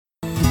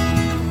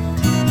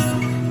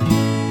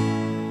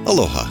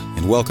Aloha,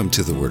 and welcome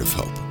to the Word of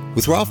Hope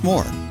with Ralph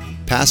Moore,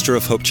 pastor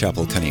of Hope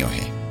Chapel,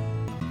 Kaneohe.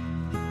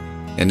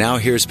 And now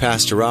here's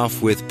Pastor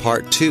Ralph with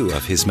part 2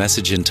 of his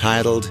message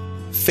entitled,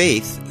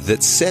 Faith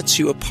That Sets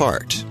You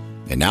Apart.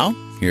 And now,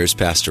 here's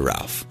Pastor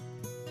Ralph.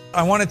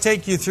 I want to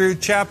take you through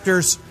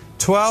chapters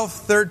 12,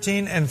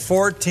 13, and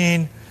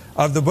 14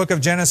 of the book of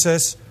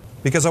Genesis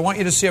because I want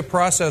you to see a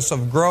process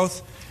of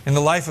growth in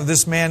the life of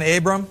this man,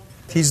 Abram.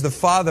 He's the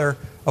father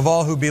of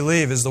all who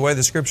believe, is the way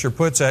the Scripture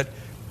puts it.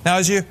 Now,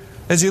 as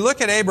you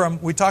look at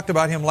Abram, we talked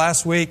about him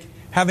last week,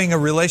 having a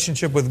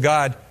relationship with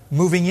God,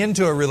 moving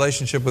into a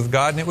relationship with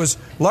God, and it was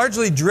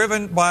largely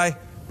driven by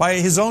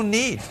his own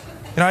need.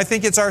 I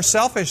think it's our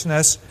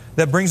selfishness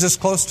that brings us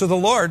close to the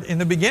Lord in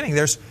the beginning.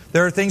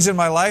 There are things in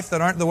my life that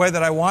aren't the way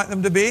that I want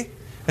them to be,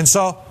 and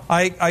so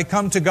I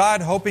come to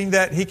God hoping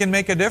that He can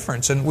make a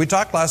difference. And we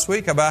talked last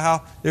week about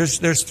how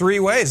there's 3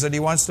 ways that He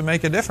wants to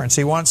make a difference.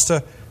 He wants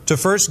to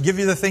first give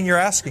you the thing you're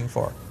asking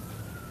for.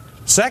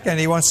 Second,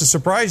 He wants to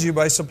surprise you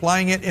by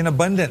supplying it in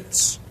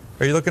abundance.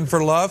 Are you looking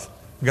for love?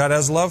 God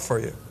has love for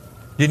you.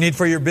 Do you need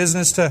for your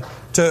business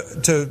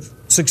to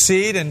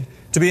succeed and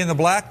to be in the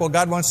black? Well,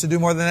 God wants to do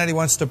more than that. He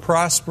wants to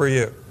prosper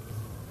you.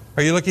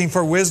 Are you looking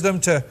for wisdom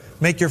to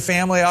make your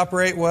family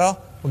operate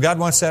well? Well, God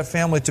wants that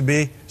family to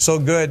be so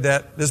good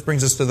that, this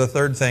brings us to the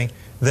third thing,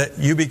 that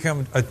you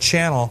become a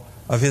channel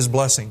of His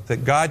blessing.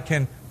 That God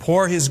can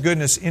pour His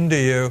goodness into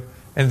you,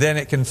 and then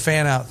it can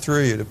fan out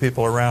through you to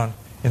people around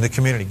in the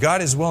community.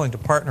 God is willing to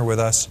partner with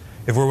us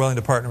if we're willing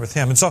to partner with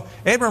Him. And so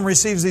Abram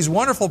receives these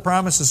wonderful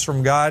promises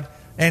from God,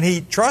 and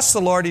he trusts the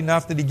Lord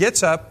enough that he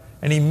gets up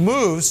and he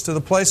moves to the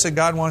place that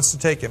God wants to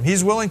take him.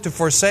 He's willing to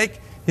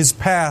forsake his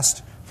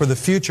past for the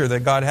future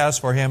that God has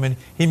for him. And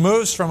he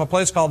moves from a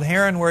place called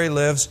Haran, where he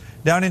lives,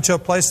 down into a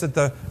place that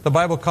the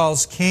Bible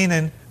calls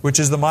Canaan, which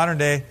is the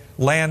modern-day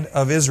land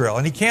of Israel.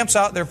 And he camps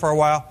out there for a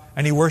while,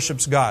 and he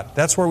worships God.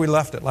 That's where we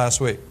left it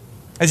last week.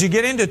 As you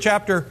get into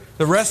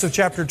the rest of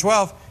chapter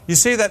 12, you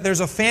see that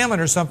there's a famine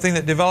or something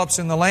that develops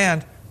in the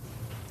land.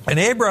 And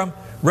Abram,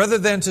 rather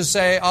than to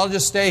say, I'll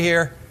just stay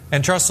here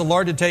and trust the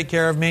Lord to take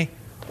care of me,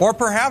 or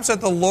perhaps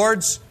at the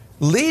Lord's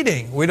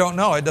leading, we don't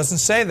know. It doesn't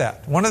say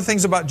that. One of the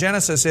things about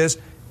Genesis is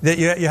that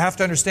you have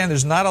to understand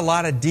there's not a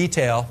lot of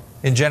detail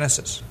in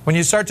Genesis. When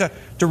you start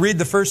to read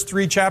the first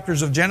 3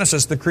 chapters of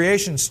Genesis, the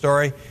creation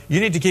story, you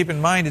need to keep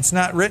in mind it's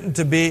not written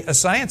to be a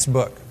science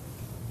book.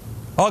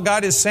 All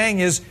God is saying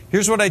is,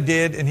 here's what I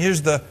did, and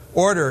here's the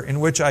order in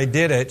which I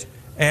did it,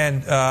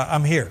 and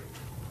I'm here.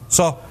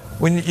 So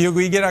when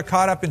we get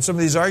caught up in some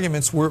of these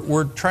arguments,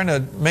 we're trying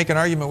to make an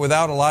argument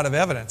without a lot of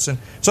evidence. And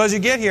so as you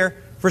get here,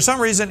 for some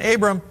reason,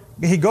 Abram,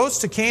 he goes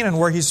to Canaan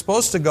where he's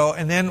supposed to go,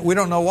 and then we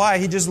don't know why,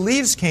 he just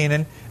leaves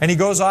Canaan, and he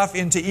goes off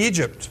into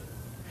Egypt.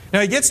 Now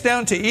he gets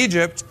down to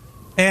Egypt,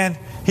 and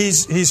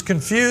he's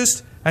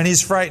confused and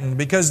he's frightened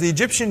because the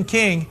Egyptian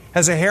king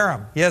has a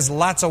harem. He has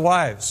lots of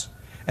wives.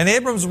 And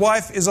Abram's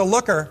wife is a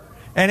looker,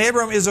 and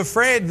Abram is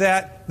afraid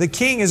that the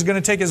king is going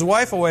to take his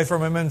wife away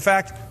from him. In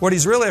fact, what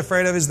he's really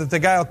afraid of is that the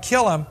guy will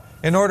kill him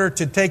in order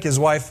to take his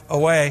wife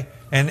away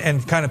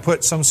and kind of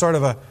put some sort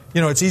of a,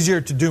 it's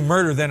easier to do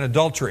murder than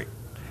adultery.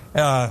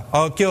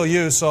 I'll kill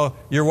you so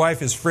your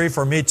wife is free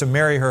for me to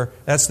marry her.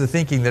 That's the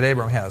thinking that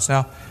Abram has.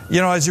 Now,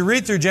 as you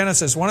read through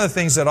Genesis, one of the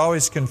things that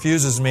always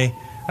confuses me,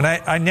 and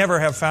I never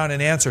have found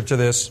an answer to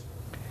this,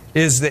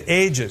 is the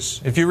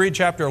ages. If you read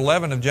chapter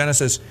 11 of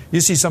Genesis,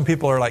 you see some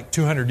people are like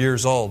 200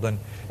 years old.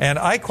 And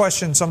I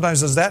question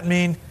sometimes, does that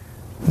mean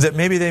that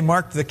maybe they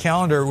marked the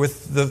calendar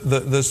with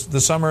the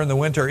summer and the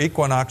winter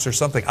equinox or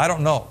something? I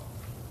don't know.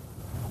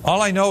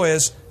 All I know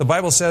is the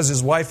Bible says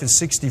his wife is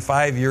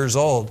 65 years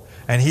old,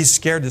 and he's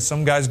scared that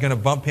some guy's going to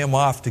bump him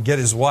off to get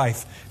his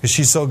wife because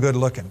she's so good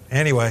looking.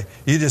 Anyway,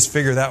 you just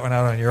figure that one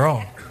out on your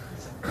own.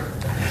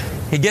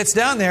 He gets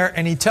down there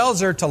and he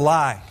tells her to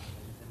lie.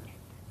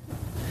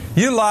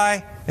 You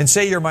lie and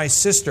say you're my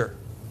sister,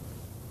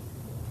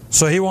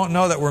 so he won't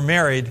know that we're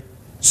married,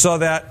 so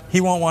that he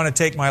won't want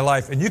to take my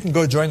life. And you can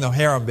go join the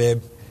harem,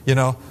 babe.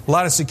 A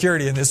lot of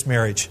security in this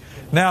marriage.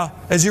 Now,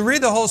 as you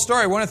read the whole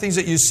story, one of the things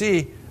that you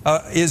see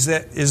is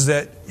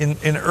that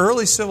in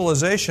early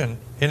civilization,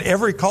 in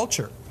every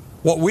culture,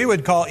 what we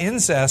would call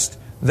incest,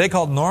 they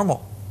called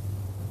normal.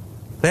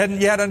 They hadn't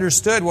yet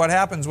understood what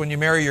happens when you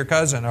marry your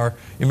cousin or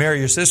you marry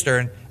your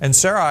sister. And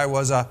Sarai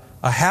was a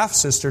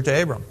half-sister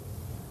to Abram.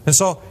 And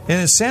so, in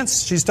a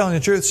sense, she's telling the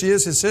truth. She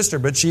is his sister,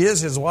 but she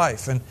is his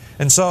wife.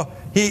 And so,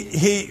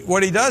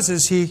 what he does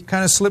is he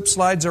kind of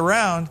slides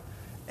around,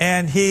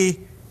 and he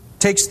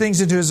takes things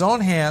into his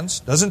own hands,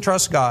 doesn't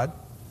trust God,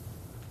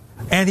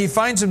 and he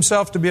finds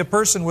himself to be a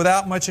person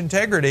without much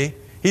integrity.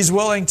 He's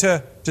willing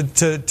to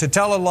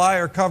tell a lie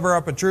or cover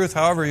up a truth,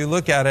 however you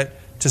look at it,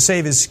 to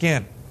save his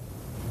skin.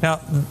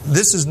 Now,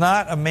 this is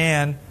not a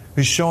man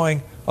who's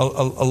showing a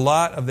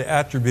lot of the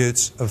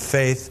attributes of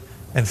faith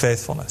and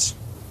faithfulness.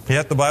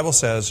 Yet the Bible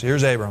says,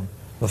 here's Abram,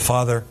 the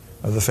father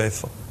of the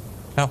faithful.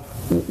 Now,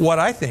 what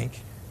I think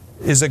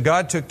is that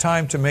God took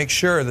time to make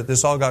sure that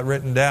this all got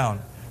written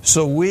down,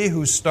 so we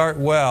who start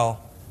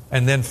well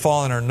and then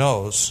fall on our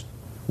nose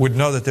would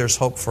know that there's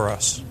hope for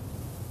us.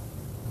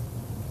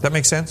 That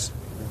make sense?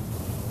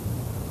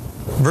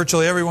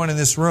 Virtually everyone in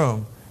this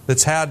room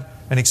that's had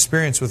an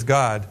experience with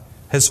God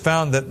has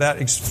found that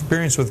that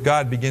experience with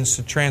God begins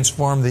to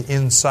transform the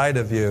inside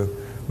of you,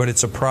 but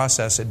it's a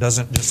process. It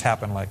doesn't just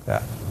happen like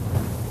that.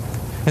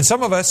 And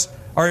some of us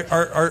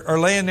are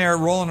laying there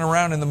rolling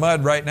around in the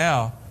mud right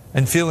now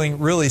and feeling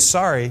really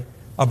sorry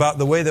about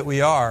the way that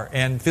we are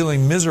and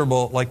feeling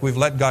miserable like we've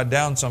let God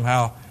down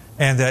somehow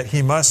and that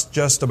He must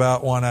just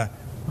about want to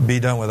be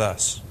done with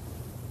us.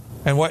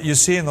 And what you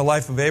see in the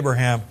life of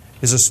Abraham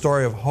is a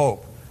story of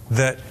hope,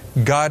 that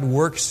God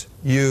works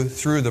you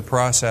through the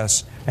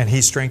process and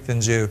He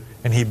strengthens you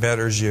and He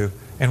betters you.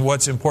 And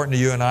what's important to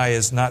you and I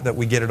is not that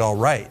we get it all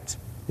right.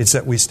 It's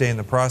that we stay in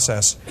the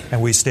process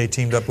and we stay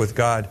teamed up with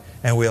God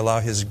and we allow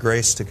His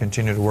grace to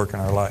continue to work in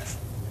our life.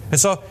 And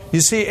so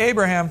you see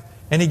Abraham,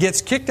 and he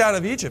gets kicked out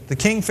of Egypt. The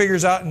king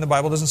figures out, and the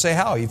Bible doesn't say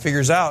how, he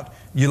figures out,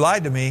 you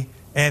lied to me,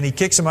 and he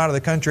kicks him out of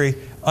the country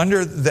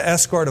under the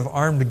escort of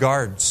armed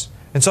guards.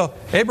 And so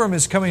Abram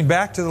is coming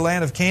back to the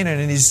land of Canaan,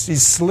 and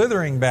he's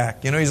slithering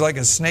back. You know, he's like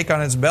a snake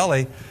on its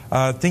belly.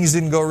 Things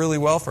didn't go really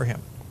well for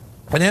him.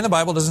 And then the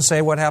Bible doesn't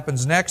say what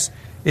happens next.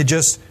 It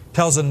just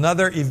tells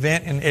another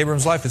event in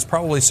Abram's life. It's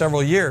probably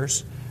several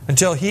years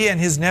until he and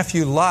his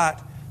nephew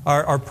Lot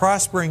are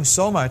prospering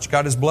so much.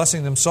 God is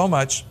blessing them so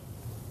much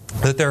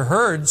that their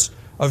herds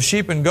of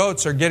sheep and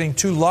goats are getting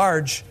too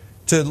large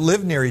to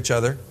live near each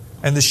other.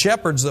 And the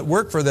shepherds that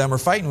work for them are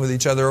fighting with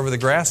each other over the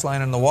grass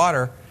line and the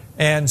water.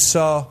 And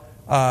so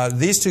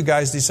these two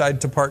guys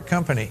decide to part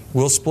company.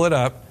 We'll split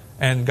up,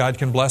 and God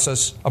can bless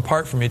us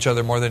apart from each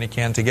other more than He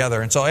can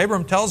together. And so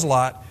Abram tells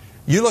Lot,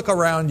 you look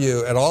around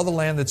you at all the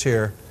land that's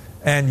here,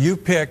 and you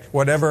pick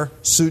whatever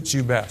suits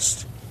you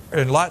best.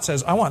 And Lot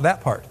says, I want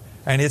that part.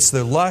 And it's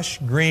the lush,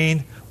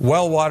 green,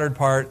 well-watered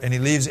part, and he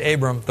leaves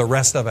Abram the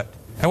rest of it.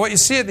 And what you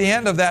see at the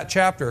end of that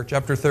chapter,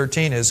 chapter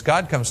 13, is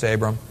God comes to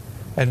Abram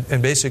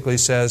and basically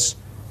says,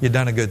 you've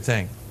done a good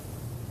thing.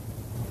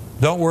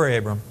 Don't worry,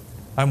 Abram.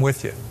 I'm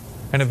with you.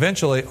 And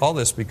eventually, all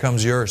this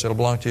becomes yours. It'll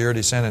belong to your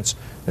descendants.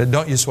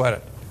 Don't you sweat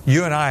it.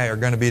 You and I are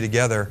going to be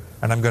together,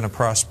 and I'm going to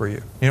prosper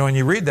you. You know, when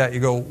you read that, you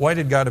go, why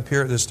did God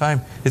appear at this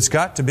time? It's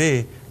got to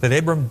be that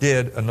Abram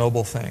did a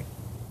noble thing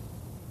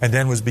and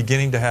then was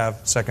beginning to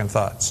have second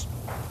thoughts.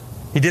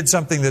 He did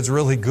something that's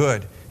really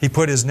good. He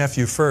put his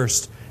nephew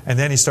first, and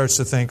then he starts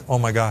to think, oh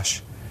my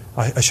gosh,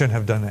 I shouldn't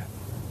have done that.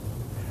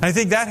 And I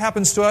think that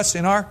happens to us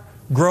in our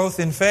growth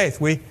in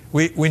faith. We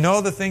know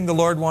the thing the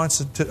Lord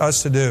wants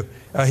us to do.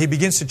 He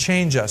begins to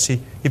change us. He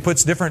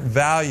puts different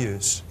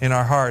values in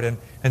our heart.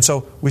 And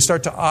so we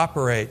start to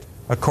operate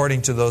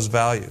according to those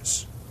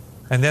values.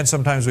 And then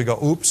sometimes we go,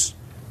 oops,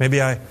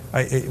 maybe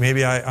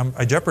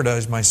I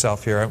jeopardize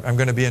myself here. I'm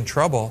going to be in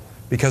trouble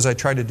because I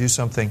tried to do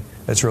something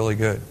that's really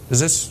good. Does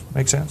this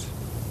make sense?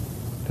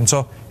 And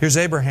so here's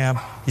Abraham.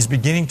 He's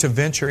beginning to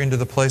venture into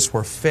the place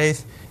where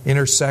faith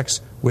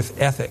intersects with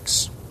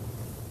ethics.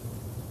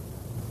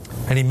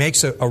 And he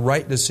makes a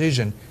right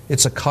decision.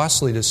 It's a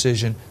costly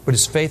decision, but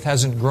his faith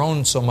hasn't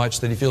grown so much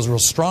that he feels real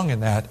strong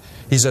in that.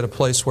 He's at a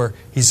place where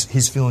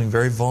he's feeling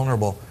very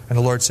vulnerable. And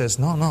the Lord says,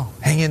 no,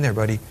 hang in there,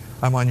 buddy.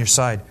 I'm on your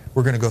side.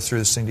 We're going to go through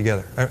this thing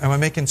together. Am I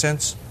making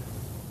sense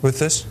with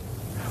this?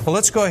 Well,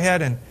 let's go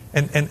ahead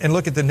and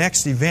look at the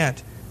next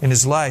event in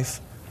his life,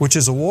 which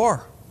is a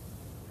war.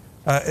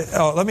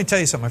 Let me tell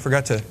you something. I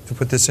forgot to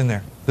put this in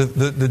there.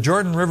 The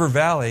Jordan River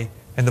Valley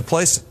and the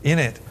place in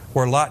it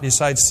where Lot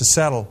decides to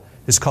settle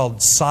is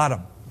called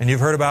Sodom. And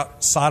you've heard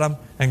about Sodom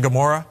and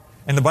Gomorrah.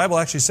 And the Bible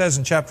actually says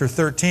in chapter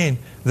 13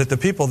 that the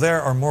people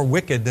there are more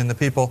wicked than the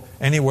people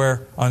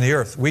anywhere on the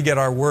earth. We get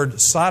our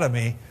word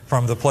sodomy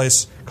from the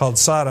place called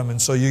Sodom.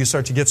 And so you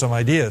start to get some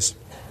ideas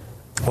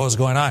what was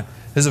going on.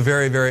 This is a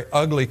very, very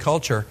ugly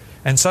culture.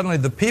 And suddenly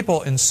the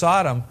people in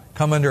Sodom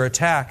come under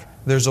attack.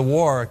 There's a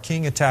war. A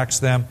king attacks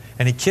them.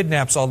 And he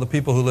kidnaps all the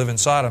people who live in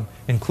Sodom,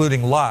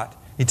 including Lot.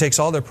 He takes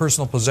all their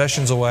personal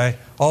possessions away,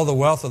 all the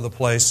wealth of the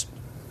place.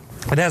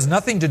 It has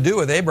nothing to do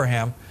with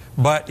Abraham,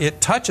 but it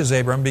touches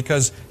Abram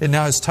because it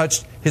now has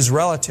touched his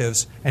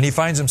relatives, and he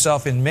finds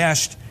himself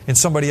enmeshed in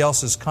somebody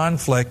else's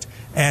conflict,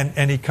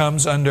 and he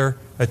comes under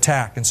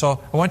attack. And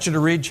so I want you to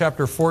read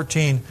chapter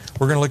 14.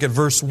 We're going to look at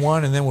verse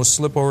 1, and then we'll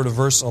slip over to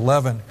verse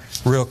 11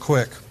 real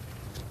quick.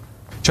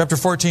 Chapter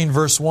 14,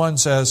 verse 1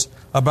 says,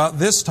 about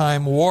this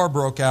time war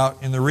broke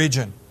out in the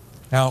region.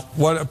 Now,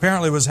 what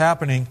apparently was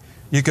happening,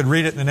 you could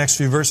read it in the next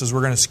few verses, we're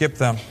going to skip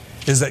them,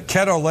 is that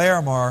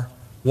Chedorlaomer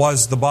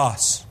was the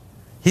boss.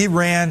 He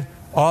ran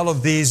all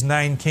of these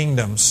 9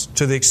 kingdoms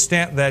to the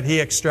extent that he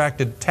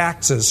extracted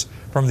taxes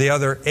from the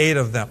other 8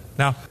 of them.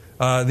 Now,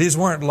 these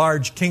weren't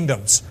large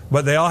kingdoms,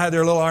 but they all had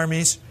their little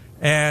armies,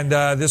 and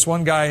this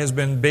one guy has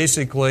been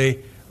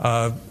basically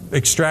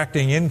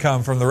extracting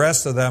income from the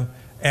rest of them,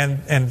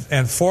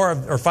 and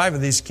 4 or 5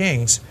 of these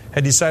kings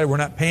had decided, we're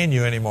not paying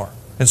you anymore.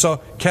 And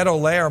so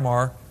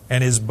Chedorlaomer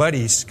and his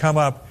buddies come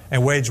up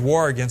and wage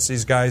war against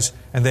these guys,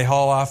 and they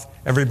haul off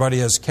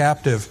everybody as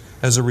captive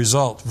as a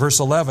result. Verse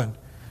 11,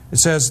 it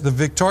says, the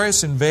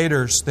victorious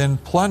invaders then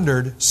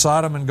plundered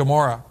Sodom and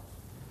Gomorrah,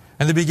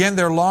 and they began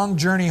their long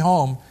journey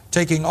home,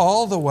 taking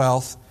all the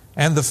wealth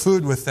and the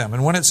food with them.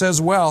 And when it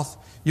says wealth,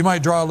 you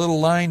might draw a little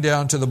line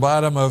down to the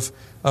bottom of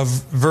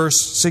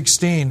verse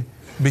 16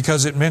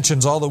 because it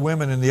mentions all the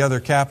women and the other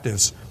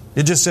captives.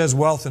 It just says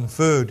wealth and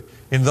food.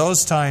 In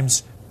those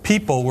times,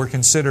 people were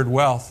considered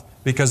wealth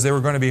because they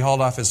were going to be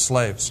hauled off as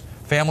slaves.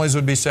 Families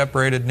would be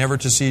separated, never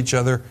to see each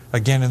other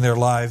again in their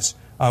lives.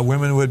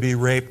 Women would be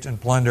raped and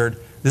plundered.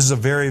 This is a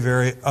very,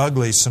 very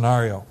ugly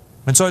scenario.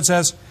 And so it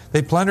says,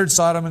 they plundered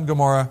Sodom and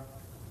Gomorrah,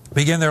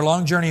 began their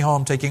long journey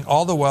home, taking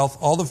all the wealth,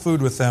 all the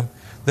food with them.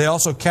 They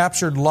also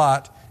captured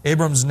Lot,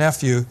 Abram's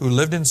nephew, who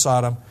lived in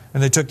Sodom,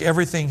 and they took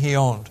everything he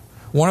owned.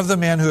 One of the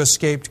men who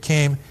escaped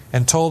came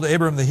and told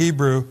Abram the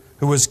Hebrew,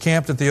 who was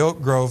camped at the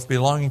oak grove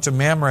belonging to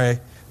Mamre,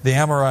 the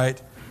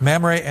Amorite.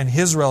 Mamre and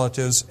his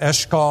relatives,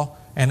 Eshcol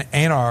and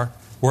Anar,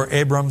 were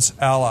Abram's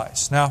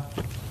allies. Now,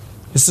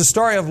 it's the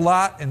story of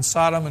Lot and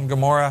Sodom and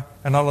Gomorrah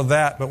and all of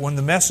that, but when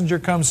the messenger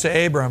comes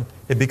to Abram,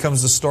 it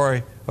becomes the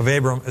story of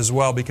Abram as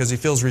well because he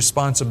feels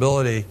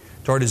responsibility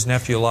toward his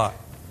nephew Lot.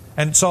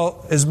 And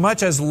so, as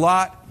much as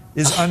Lot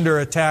is under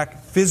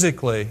attack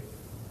physically,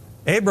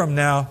 Abram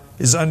now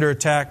is under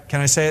attack, can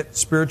I say it,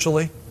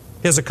 spiritually?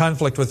 He has a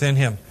conflict within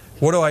him.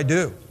 What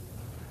do?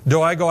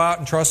 Do I go out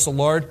and trust the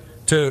Lord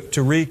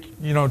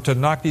to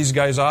knock these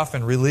guys off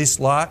and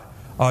release Lot?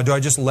 Do I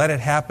just let it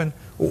happen?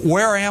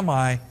 Where am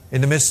I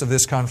in the midst of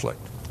this conflict?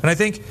 And I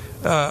think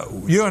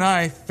you and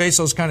I face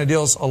those kind of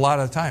deals a lot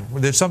of the time.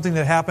 There's something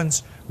that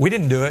happens, we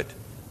didn't do it,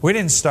 we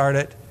didn't start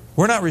it,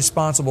 we're not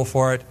responsible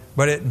for it,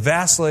 but it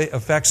vastly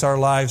affects our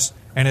lives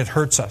and it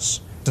hurts us.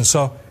 And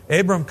so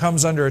Abram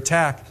comes under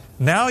attack.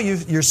 Now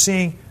you're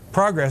seeing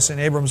progress in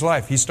Abram's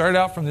life. He started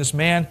out from this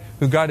man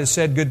who God has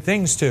said good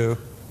things to,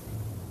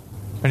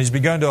 and he's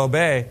begun to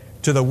obey,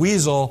 to the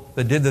weasel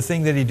that did the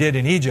thing that he did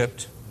in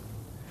Egypt,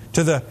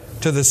 to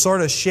the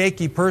sort of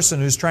shaky person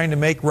who's trying to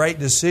make right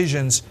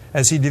decisions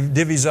as he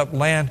divvies up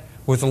land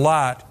with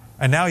Lot.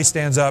 And now he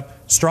stands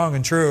up strong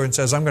and true and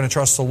says, I'm going to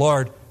trust the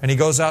Lord. And he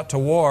goes out to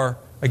war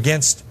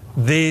against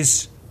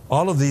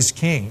all of these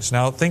kings.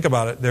 Now think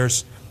about it.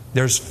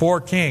 There's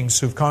 4 kings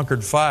who've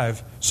conquered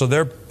 5, so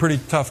they're pretty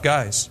tough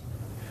guys.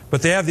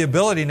 But they have the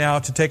ability now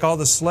to take all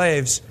the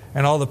slaves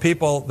and all the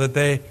people that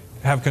they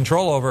have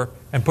control over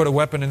and put a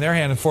weapon in their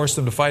hand and force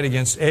them to fight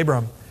against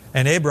Abram.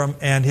 And Abram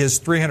and his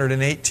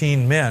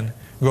 318 men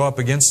go up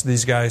against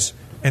these guys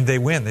and they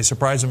win. They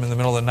surprise them in the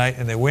middle of the night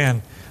and they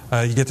win.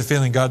 You get the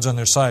feeling God's on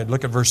their side.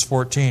 Look at verse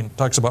 14. It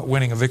talks about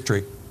winning a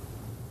victory.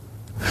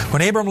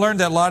 When Abram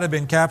learned that Lot had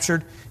been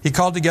captured, he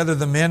called together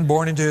the men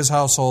born into his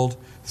household,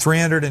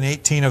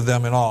 318 of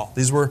them in all.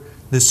 These were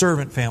the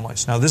servant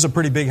families. Now, this is a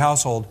pretty big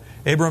household.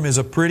 Abram is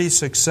a pretty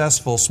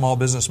successful small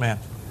businessman.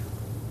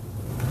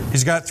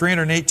 He's got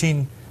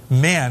 318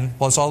 men,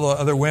 plus all the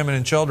other women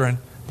and children.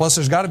 Plus,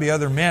 there's got to be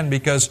other men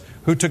because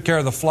who took care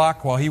of the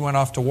flock while he went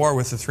off to war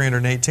with the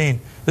 318?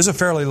 This is a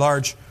fairly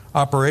large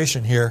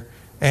operation here.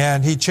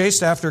 And he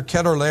chased after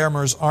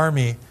Chedorlaomer's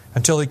army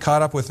until he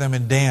caught up with them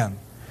in Dan.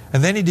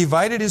 And then he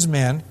divided his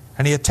men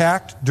and he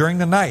attacked during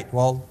the night,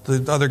 while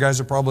the other guys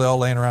are probably all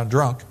laying around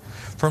drunk,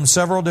 from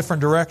several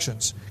different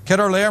directions.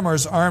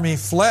 Chedorlaomer's army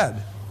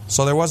fled,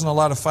 so there wasn't a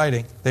lot of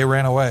fighting. They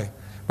ran away.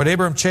 But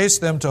Abram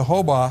chased them to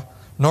Hobah,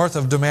 north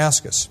of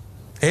Damascus.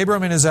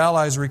 Abram and his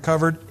allies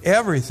recovered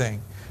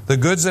everything, the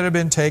goods that had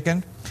been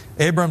taken,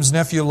 Abram's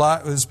nephew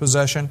Lot with his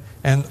possession,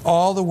 and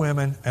all the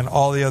women and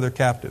all the other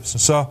captives. And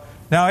so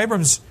now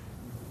Abram's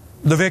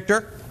the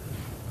victor.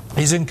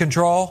 He's in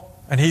control,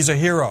 and he's a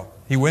hero.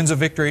 He wins a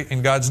victory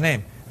in God's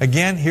name.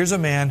 Again, here's a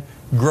man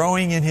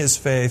growing in his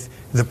faith.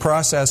 The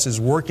process is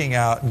working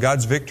out.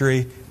 God's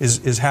victory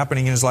is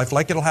happening in his life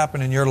like it'll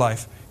happen in your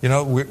life. You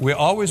know, we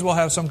always will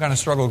have some kind of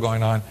struggle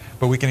going on,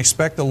 but we can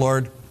expect the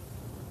Lord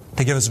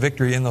to give us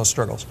victory in those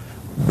struggles.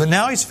 But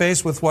now he's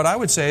faced with what I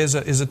would say is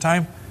a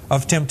time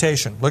of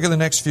temptation. Look at the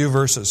next few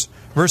verses.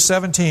 Verse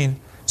 17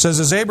 says,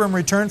 as Abram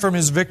returned from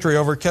his victory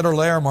over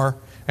Chedorlaomer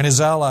and his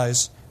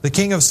allies, the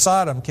king of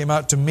Sodom came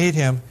out to meet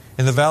him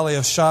in the valley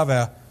of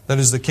Shaveh, that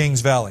is the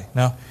king's valley.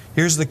 Now,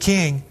 here's the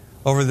king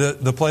over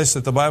the place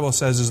that the Bible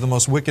says is the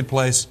most wicked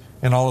place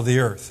in all of the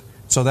earth.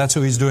 So that's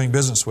who he's doing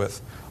business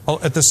with.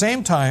 At the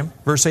same time,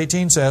 verse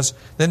 18 says,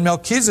 then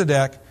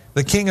Melchizedek,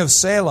 the king of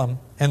Salem,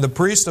 and the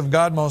priest of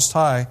God Most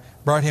High,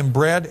 brought him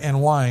bread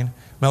and wine.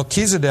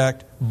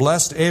 Melchizedek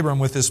blessed Abram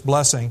with this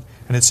blessing,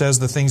 and it says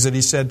the things that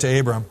he said to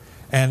Abram.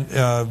 And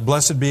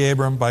blessed be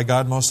Abram by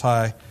God Most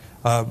High,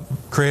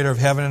 creator of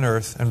heaven and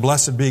earth, and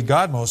blessed be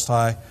God Most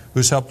High,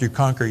 who's helped you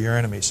conquer your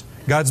enemies.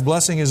 God's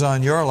blessing is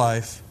on your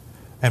life,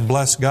 and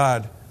bless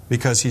God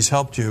because He's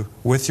helped you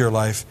with your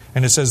life.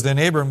 And it says, then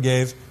Abram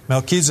gave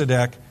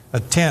Melchizedek a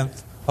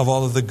tenth of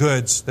all of the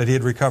goods that he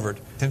had recovered.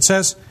 It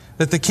says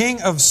that the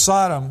king of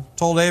Sodom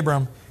told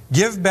Abram,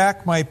 give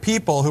back my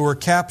people who were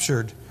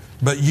captured,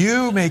 but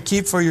you may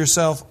keep for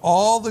yourself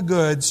all the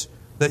goods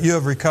that you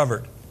have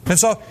recovered. And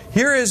so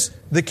here is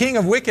the king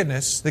of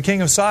wickedness, the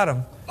king of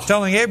Sodom,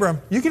 telling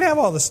Abram, you can have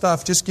all the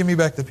stuff, just give me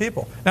back the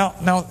people.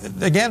 Now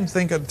again,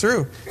 think it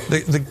through.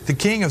 The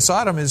king of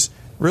Sodom is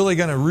really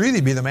going to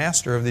really be the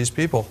master of these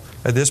people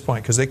at this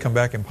point, because they come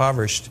back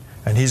impoverished,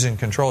 and he's in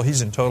control.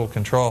 He's in total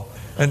control.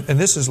 And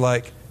this is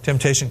like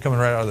temptation coming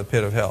right out of the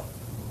pit of hell.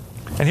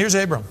 And here's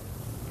Abram.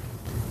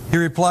 He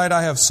replied,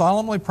 I have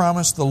solemnly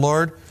promised the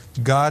Lord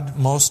God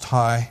Most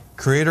High,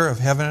 Creator of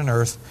heaven and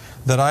earth,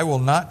 that I will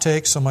not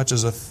take so much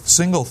as a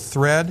single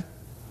thread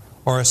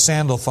or a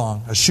sandal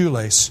thong, a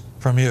shoelace,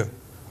 from you.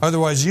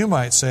 Otherwise you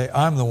might say,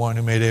 I'm the one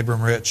who made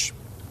Abram rich.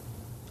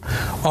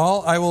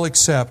 All I will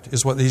accept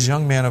is what these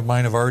young men of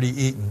mine have already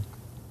eaten,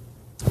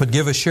 but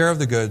give a share of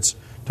the goods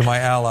to my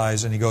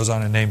allies. And he goes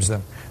on and names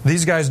them.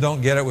 These guys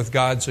don't get it with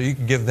God, so you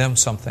can give them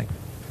something.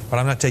 But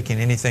I'm not taking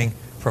anything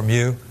from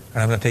you,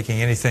 and I'm not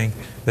taking anything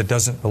that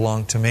doesn't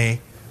belong to me.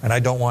 And I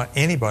don't want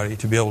anybody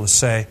to be able to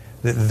say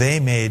that they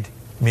made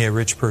me a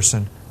rich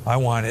person. I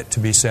want it to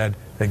be said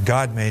that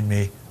God made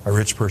me a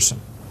rich person.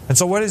 And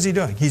so what is he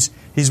doing?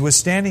 He's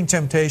withstanding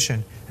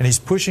temptation, and he's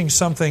pushing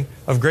something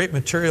of great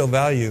material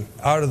value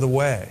out of the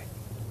way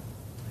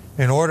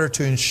in order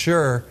to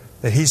ensure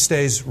that he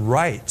stays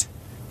right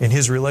in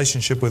his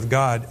relationship with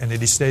God, and that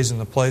he stays in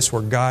the place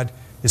where God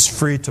is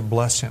free to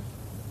bless him.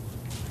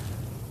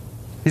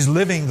 He's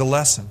living the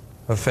lesson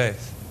of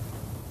faith.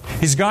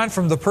 He's gone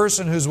from the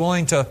person who's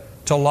willing to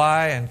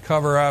lie and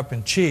cover up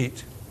and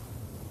cheat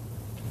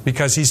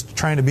because he's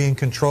trying to be in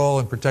control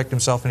and protect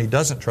himself and he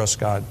doesn't trust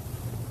God,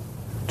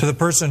 to the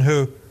person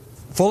who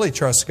fully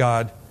trusts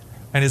God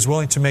and is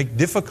willing to make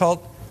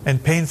difficult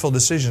and painful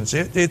decisions.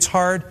 It's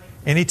hard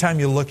anytime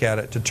you look at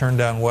it to turn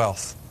down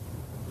wealth.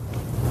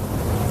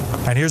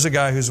 And here's a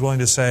guy who's willing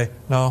to say,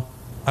 no,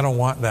 I don't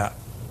want that.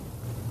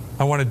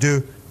 I want to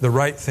do the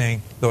right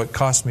thing, though it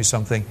costs me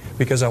something,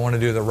 because I want to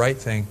do the right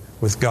thing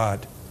with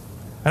God.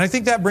 And I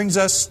think that brings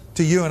us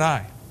to you and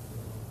I.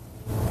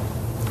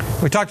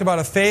 We talked about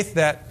a faith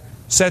that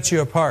sets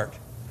you apart.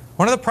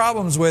 One of the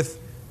problems with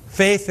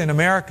faith in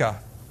America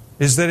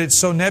is that it's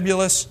so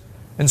nebulous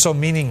and so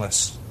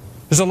meaningless.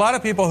 There's a lot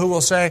of people who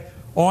will say,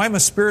 oh, I'm a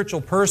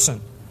spiritual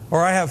person,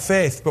 or I have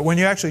faith. But when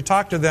you actually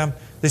talk to them,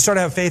 they sort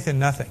of have faith in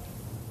nothing.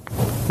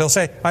 They'll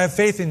say, I have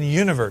faith in the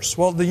universe.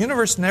 Well, the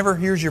universe never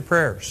hears your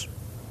prayers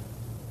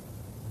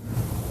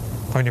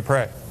when you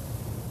pray.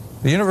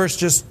 The universe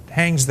just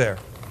hangs there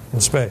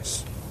in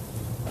space.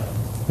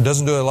 It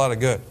doesn't do a lot of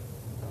good.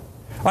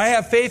 I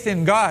have faith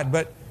in God,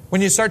 but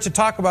when you start to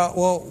talk about,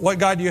 well, what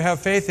God do you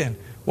have faith in?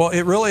 Well,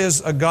 it really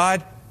is a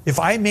God. If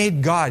I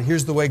made God,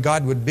 here's the way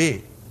God would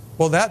be.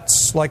 Well,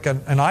 that's like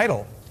an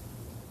idol.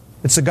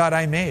 It's a God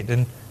I made.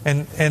 And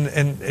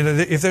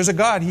if there's a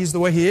God, He's the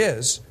way He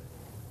is.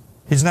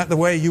 He's not the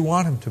way you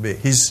want Him to be.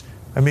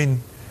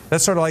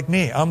 That's sort of like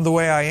me. I'm the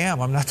way I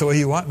am. I'm not the way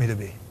you want me to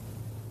be.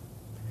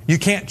 You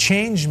can't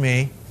change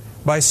me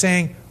by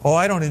saying, oh,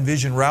 I don't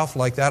envision Ralph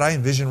like that. I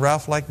envision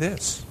Ralph like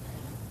this.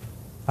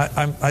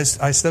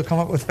 I still come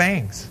up with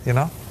fangs, you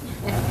know.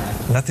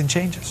 Nothing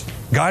changes.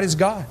 God is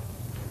God.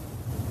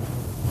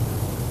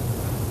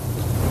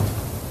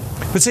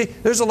 But see,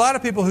 there's a lot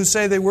of people who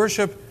say they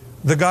worship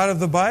the God of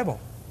the Bible.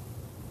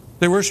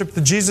 They worship the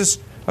Jesus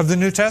of the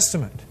New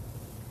Testament.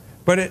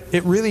 But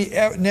it really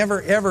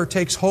never, ever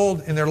takes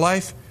hold in their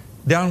life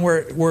down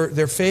where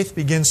their faith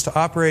begins to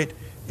operate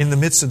in the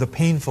midst of the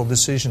painful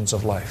decisions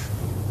of life.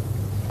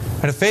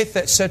 And a faith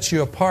that sets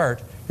you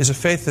apart is a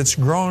faith that's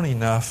grown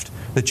enough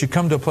that you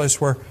come to a place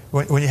where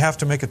when you have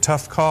to make a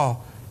tough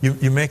call,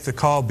 you make the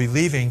call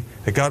believing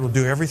that God will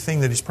do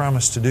everything that He's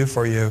promised to do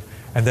for you,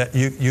 and that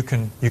you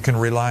can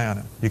rely on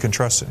Him. You can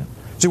trust in Him.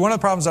 See, one of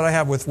the problems that I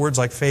have with words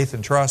like faith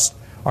and trust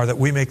are that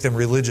we make them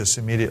religious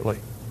immediately.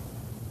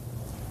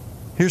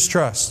 Here's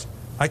trust.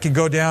 I could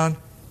go down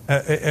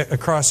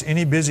across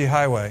any busy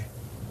highway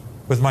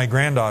with my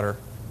granddaughter,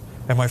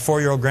 and my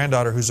 4-year-old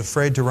granddaughter who's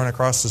afraid to run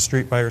across the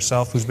street by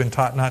herself, who's been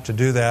taught not to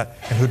do that,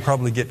 and who'd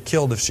probably get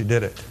killed if she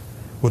did it,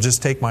 will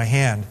just take my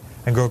hand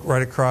and go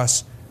right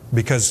across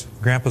because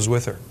Grandpa's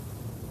with her.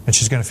 And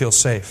she's going to feel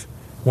safe.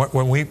 What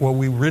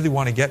we really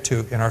want to get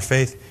to in our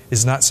faith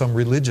is not some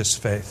religious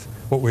faith.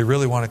 What we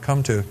really want to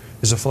come to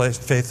is a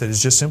faith that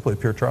is just simply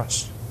pure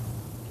trust.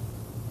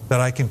 That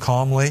I can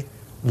calmly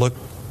look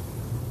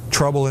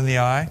trouble in the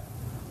eye,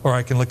 or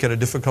I can look at a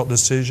difficult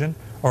decision,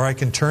 or I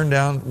can turn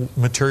down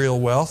material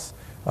wealth.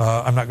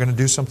 I'm not going to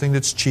do something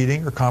that's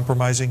cheating or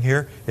compromising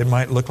here. It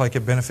might look like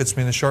it benefits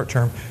me in the short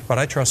term, but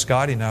I trust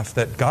God enough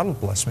that God will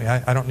bless me.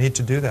 I don't need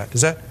to do that.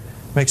 Does that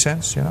make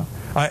sense? You know,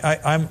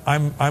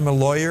 I'm a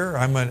lawyer.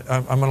 I'm an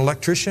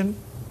electrician.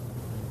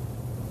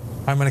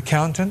 I'm an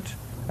accountant,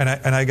 and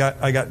I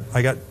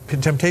got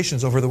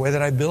temptations over the way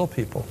that I bill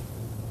people.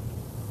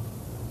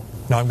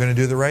 Now I'm going to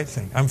do the right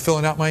thing. I'm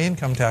filling out my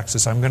income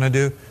taxes. I'm going to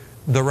do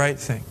the right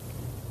thing.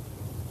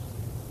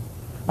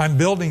 I'm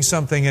building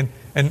something and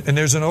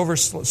there's an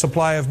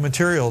oversupply of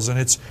materials and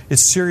it's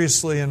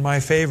seriously in my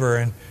favor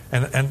and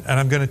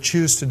I'm going to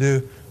choose to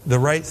do the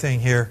right thing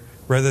here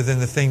rather than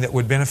the thing that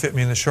would benefit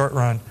me in the short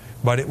run,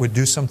 but it would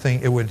do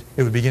something, it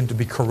would begin to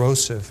be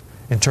corrosive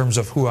in terms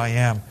of who I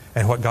am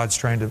and what God's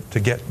trying to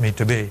get me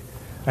to be.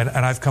 And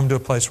I've come to a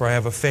place where I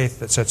have a faith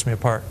that sets me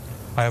apart.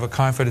 I have a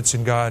confidence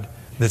in God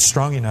that's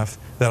strong enough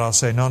that I'll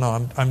say, no,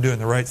 I'm doing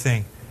the right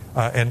thing.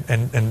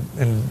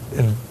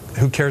 And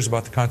who cares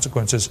about the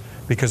consequences?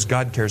 Because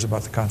God cares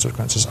about the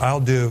consequences. I'll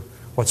do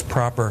what's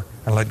proper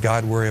and let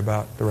God worry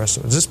about the rest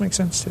of it. Does this make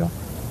sense to you?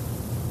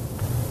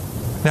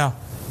 Now,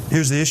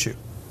 here's the issue.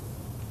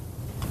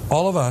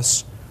 All of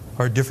us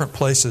are at different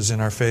places in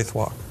our faith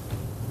walk.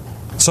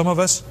 Some of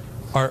us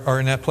are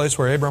in that place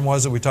where Abram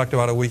was that we talked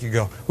about a week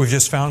ago. We've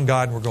just found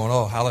God and we're going,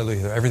 oh,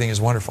 hallelujah, everything is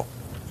wonderful.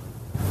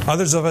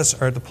 Others of us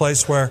are at the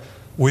place where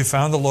we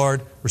found the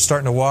Lord, we're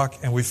starting to walk,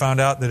 and we found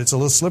out that it's a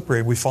little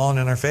slippery. We've fallen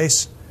in our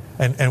face,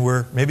 and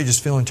we're maybe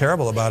just feeling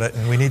terrible about it,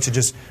 and we need to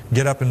just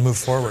get up and move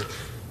forward.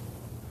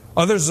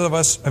 Others of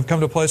us have come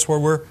to a place where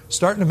we're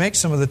starting to make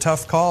some of the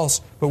tough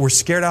calls, but we're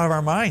scared out of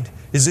our mind.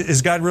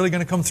 Is God really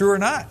going to come through or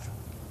not?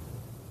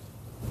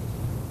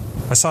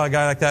 I saw a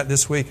guy like that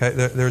this week.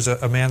 There's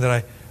a man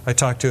that I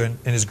talked to, and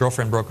his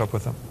girlfriend broke up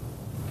with him.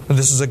 And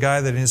this is a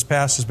guy that in his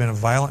past has been a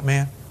violent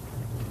man.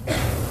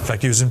 In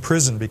fact, he was in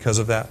prison because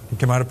of that. He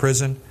came out of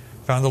prison,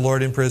 found the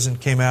Lord in prison,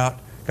 came out,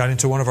 got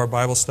into one of our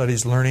Bible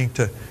studies, learning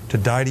to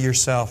die to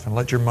yourself and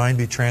let your mind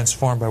be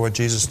transformed by what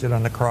Jesus did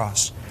on the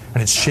cross.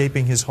 And it's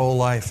shaping his whole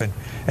life.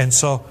 And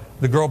so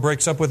the girl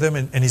breaks up with him,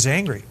 and he's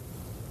angry.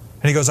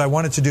 And he goes, I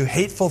wanted to do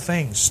hateful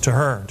things to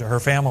her, to her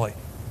family.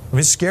 I mean,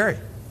 it's scary.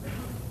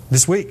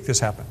 This week, this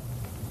happened.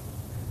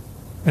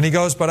 And he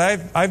goes, but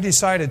I've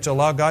decided to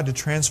allow God to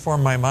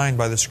transform my mind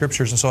by the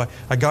Scriptures. And so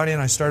I got in,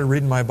 I started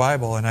reading my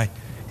Bible, and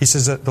he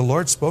says that the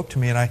Lord spoke to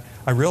me, and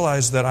I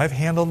realized that I've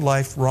handled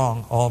life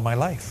wrong all my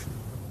life.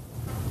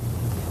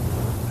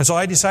 And so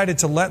I decided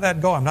to let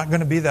that go. I'm not going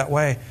to be that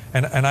way.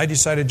 And I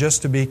decided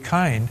just to be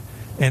kind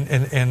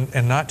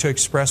and not to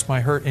express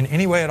my hurt in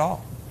any way at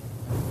all.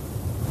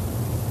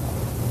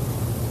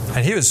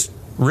 And he was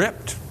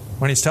ripped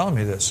when he's telling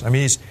me this. I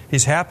mean,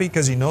 he's happy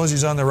because he knows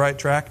he's on the right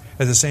track.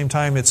 At the same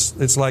time,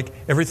 it's like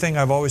everything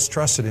I've always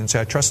trusted in.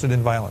 Say, I trusted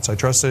in violence. I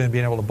trusted in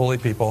being able to bully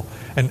people.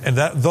 And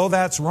that, though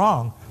that's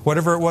wrong,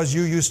 whatever it was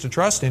you used to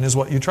trust in is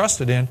what you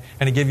trusted in,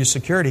 and it gave you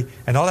security.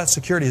 And all that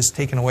security is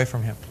taken away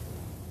from him.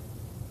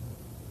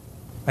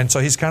 And so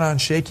he's kind of on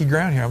shaky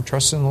ground here. I'm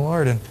trusting the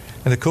Lord. And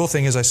the cool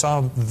thing is I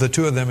saw the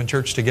two of them in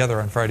church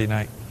together on Friday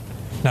night.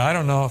 Now, I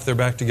don't know if they're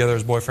back together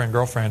as boyfriend,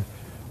 girlfriend,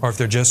 or if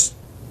they're just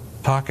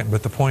talking.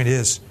 But the point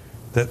is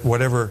that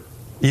whatever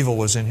evil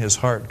was in his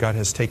heart, God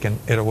has taken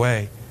it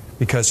away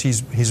because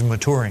he's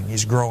maturing.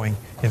 He's growing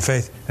in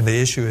faith. And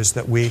the issue is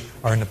that we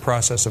are in the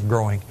process of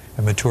growing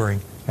and maturing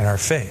in our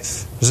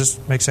faith. Does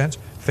this make sense?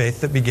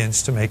 Faith that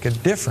begins to make a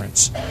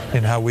difference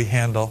in how we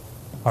handle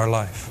our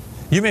life.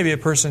 You may be a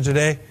person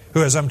today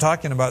who, as I'm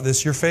talking about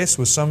this, you're faced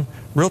with some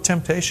real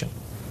temptation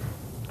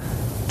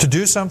to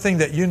do something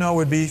that you know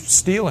would be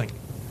stealing,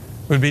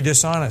 would be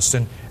dishonest,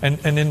 and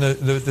in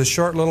the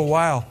short little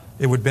while,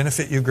 it would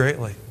benefit you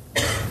greatly.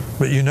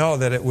 But you know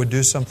that it would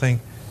do something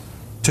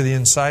to the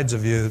insides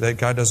of you that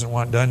God doesn't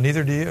want done,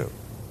 neither do you.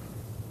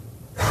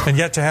 And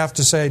yet to have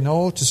to say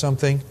no to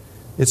something,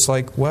 it's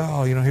like,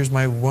 well, here's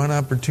my one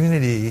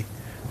opportunity.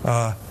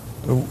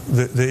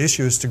 The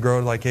issue is to grow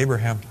like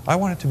Abraham. I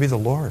want it to be the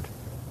Lord.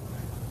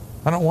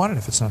 I don't want it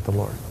if it's not the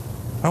Lord.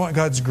 I want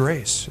God's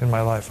grace in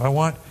my life. I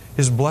want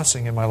His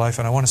blessing in my life,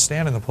 and I want to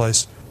stand in the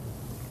place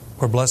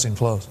where blessing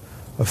flows.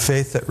 A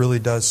faith that really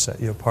does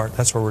set you apart.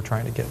 That's where we're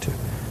trying to get to.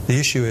 The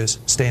issue is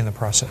stay in the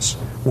process.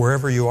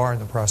 Wherever you are in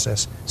the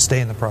process,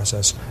 stay in the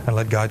process and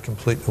let God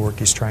complete the work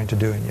He's trying to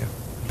do in you.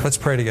 Let's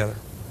pray together.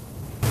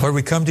 Lord,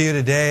 we come to you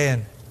today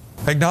and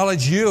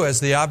acknowledge you as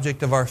the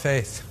object of our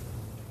faith.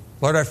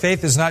 Lord, our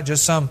faith is not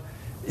just some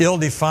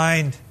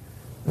ill-defined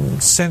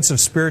sense of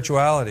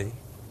spirituality.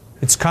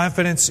 It's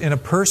confidence in a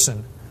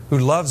person who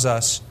loves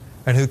us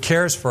and who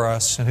cares for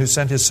us and who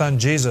sent His Son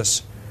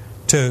Jesus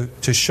to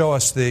show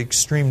us the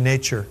extreme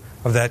nature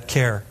of that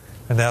care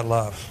and that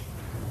love.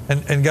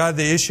 And God,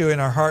 the issue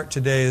in our heart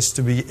today is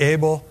to be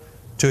able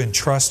to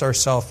entrust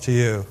ourselves to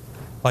you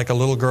like a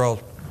little girl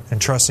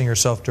entrusting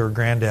herself to her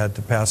granddad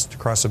to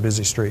cross a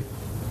busy street.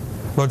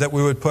 Lord, that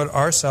we would put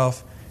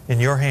ourselves in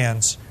your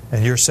hands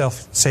and your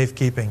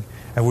safekeeping,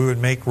 and we would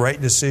make right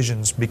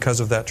decisions because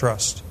of that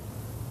trust.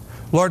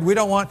 Lord, we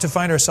don't want to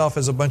find ourselves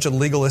as a bunch of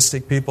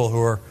legalistic people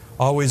who are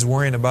always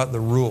worrying about the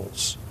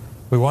rules.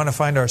 We want to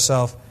find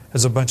ourselves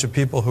as a bunch of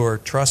people who are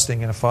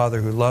trusting in a Father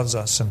who loves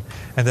us, and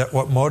that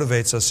what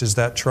motivates us is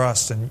that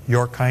trust and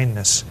your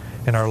kindness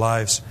in our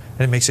lives.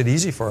 And it makes it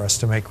easy for us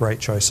to make right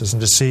choices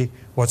and to see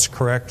what's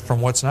correct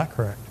from what's not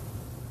correct.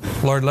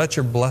 Lord, let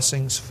your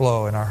blessings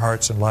flow in our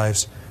hearts and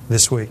lives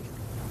this week.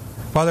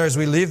 Father, as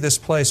we leave this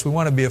place, we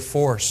want to be a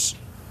force.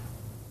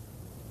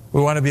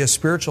 We want to be a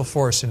spiritual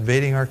force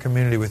invading our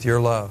community with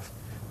your love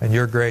and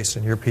your grace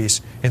and your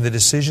peace in the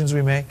decisions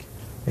we make,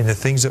 in the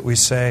things that we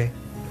say,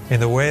 in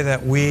the way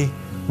that we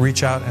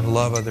reach out and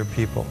love other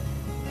people.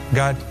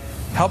 God,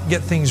 help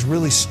get things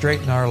really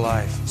straight in our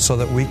life so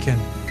that we can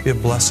be a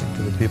blessing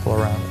to the people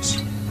around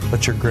us.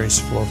 Let your grace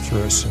flow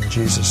through us in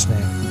Jesus'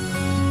 name.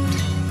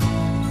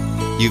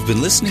 You've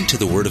been listening to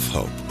The Word of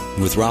Hope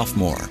with Ralph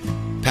Moore,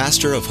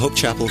 pastor of Hope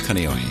Chapel,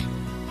 Kaneohe.